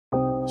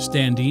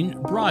Standing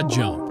broad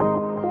jump.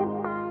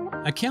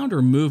 A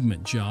counter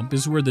movement jump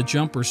is where the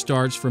jumper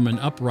starts from an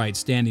upright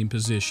standing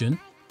position,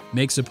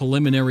 makes a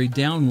preliminary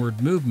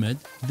downward movement,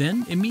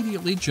 then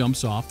immediately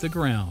jumps off the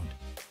ground.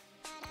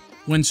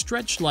 When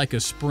stretched like a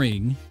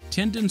spring,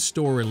 tendons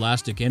store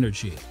elastic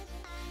energy.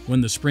 When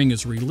the spring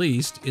is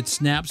released, it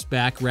snaps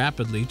back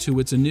rapidly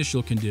to its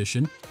initial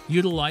condition,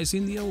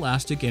 utilizing the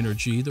elastic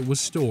energy that was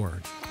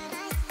stored.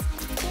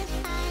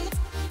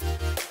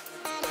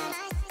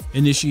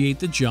 Initiate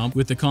the jump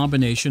with a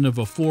combination of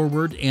a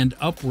forward and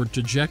upward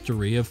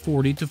trajectory of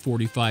 40 to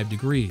 45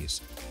 degrees.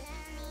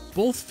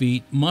 Both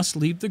feet must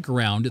leave the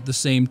ground at the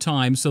same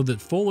time so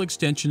that full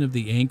extension of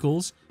the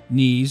ankles,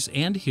 knees,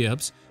 and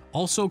hips,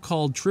 also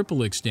called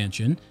triple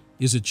extension,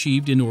 is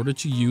achieved in order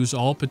to use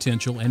all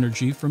potential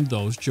energy from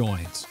those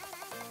joints.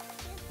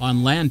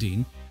 On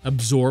landing,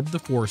 absorb the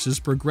forces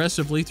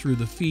progressively through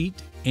the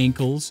feet,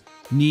 ankles,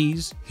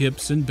 knees,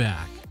 hips, and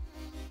back.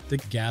 The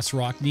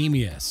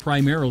gastrocnemius,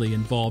 primarily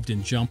involved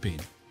in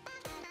jumping.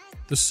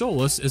 The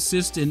soleus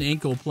assists in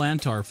ankle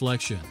plantar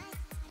flexion.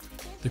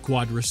 The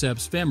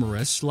quadriceps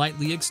femoris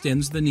slightly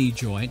extends the knee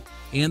joint,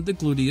 and the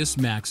gluteus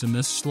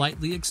maximus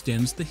slightly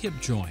extends the hip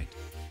joint.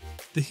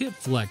 The hip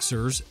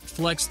flexors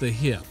flex the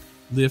hip,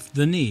 lift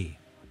the knee.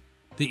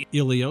 The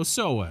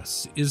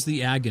iliopsoas is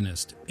the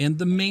agonist, and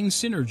the main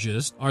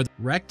synergists are the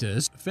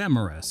rectus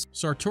femoris,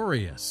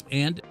 sartorius,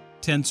 and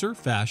tensor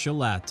fascia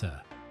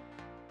lata.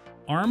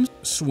 Arm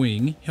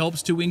swing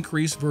helps to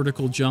increase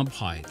vertical jump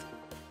height.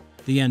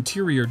 The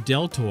anterior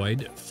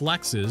deltoid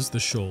flexes the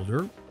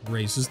shoulder,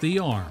 raises the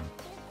arm.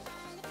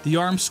 The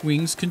arm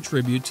swings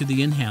contribute to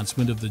the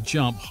enhancement of the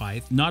jump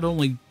height not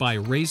only by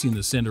raising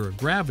the center of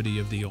gravity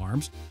of the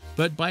arms,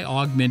 but by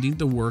augmenting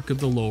the work of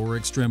the lower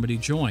extremity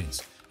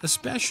joints,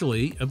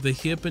 especially of the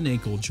hip and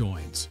ankle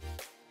joints.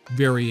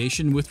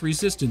 Variation with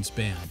resistance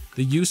band.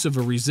 The use of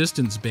a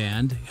resistance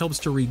band helps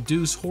to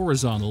reduce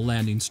horizontal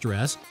landing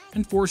stress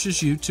and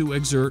forces you to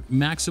exert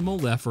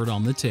maximal effort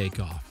on the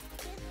takeoff.